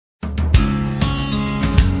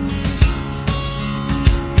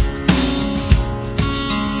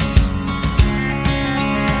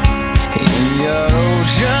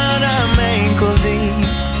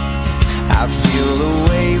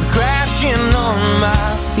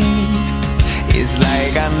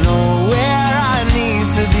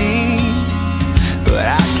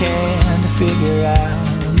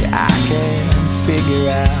can't figure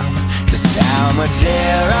out just how much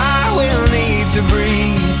air I will need to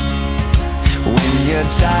breathe when your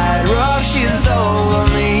tide rushes over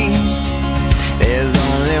me. There's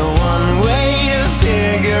only one way to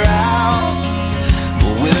figure out,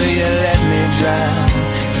 but will you let me drown?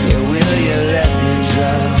 Yeah, will you let me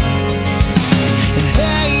drown? And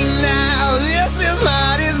hey now, this is my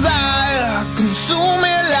desire, consume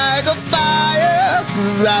me like a fire,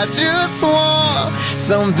 'cause I just want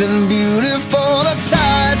something beautiful to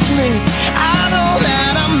touch me. I know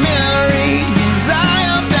that I'm married, 'cause I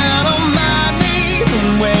am down on my knees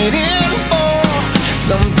and waiting for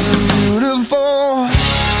something beautiful.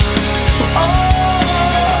 Oh,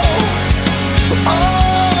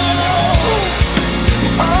 oh,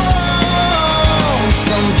 oh,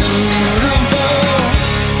 something beautiful.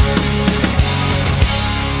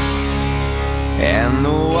 And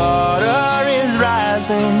the water is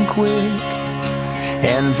rising quick,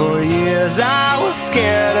 and for years I was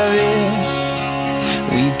scared of it.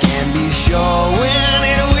 We can't be sure when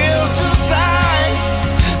it will subside,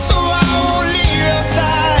 so I won't leave your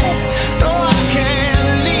side. No, I can't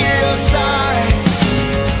leave your side.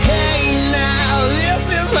 Hey now, this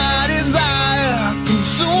is my desire,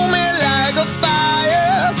 consume me like a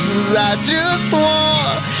fire, 'cause I just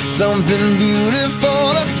want something beautiful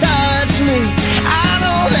to touch me. I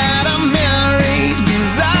know that I'm married,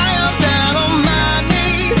 'cause I am down on my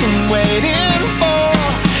knees and waiting for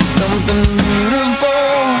something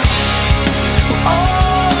beautiful. Oh,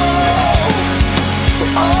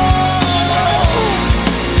 oh,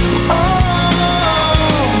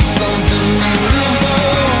 oh, something beautiful.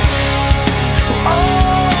 Oh,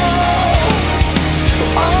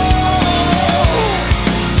 oh,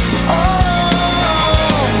 oh,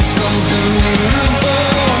 something beautiful.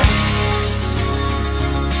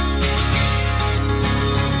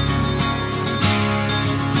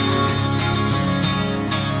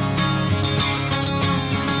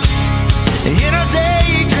 In a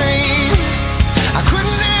daydream, I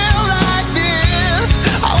couldn't live like this.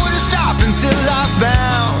 I wouldn't stop until I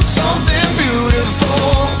found something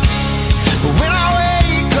beautiful. But when I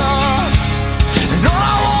wake up, and all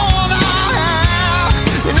I want I have,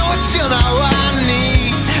 you know it's still not what I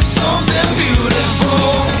need. Something beautiful.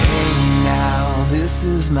 Hey now, this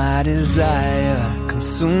is my desire,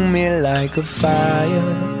 consume me like a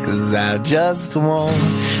fire, 'cause I just want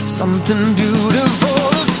something beautiful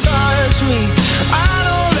to touch me.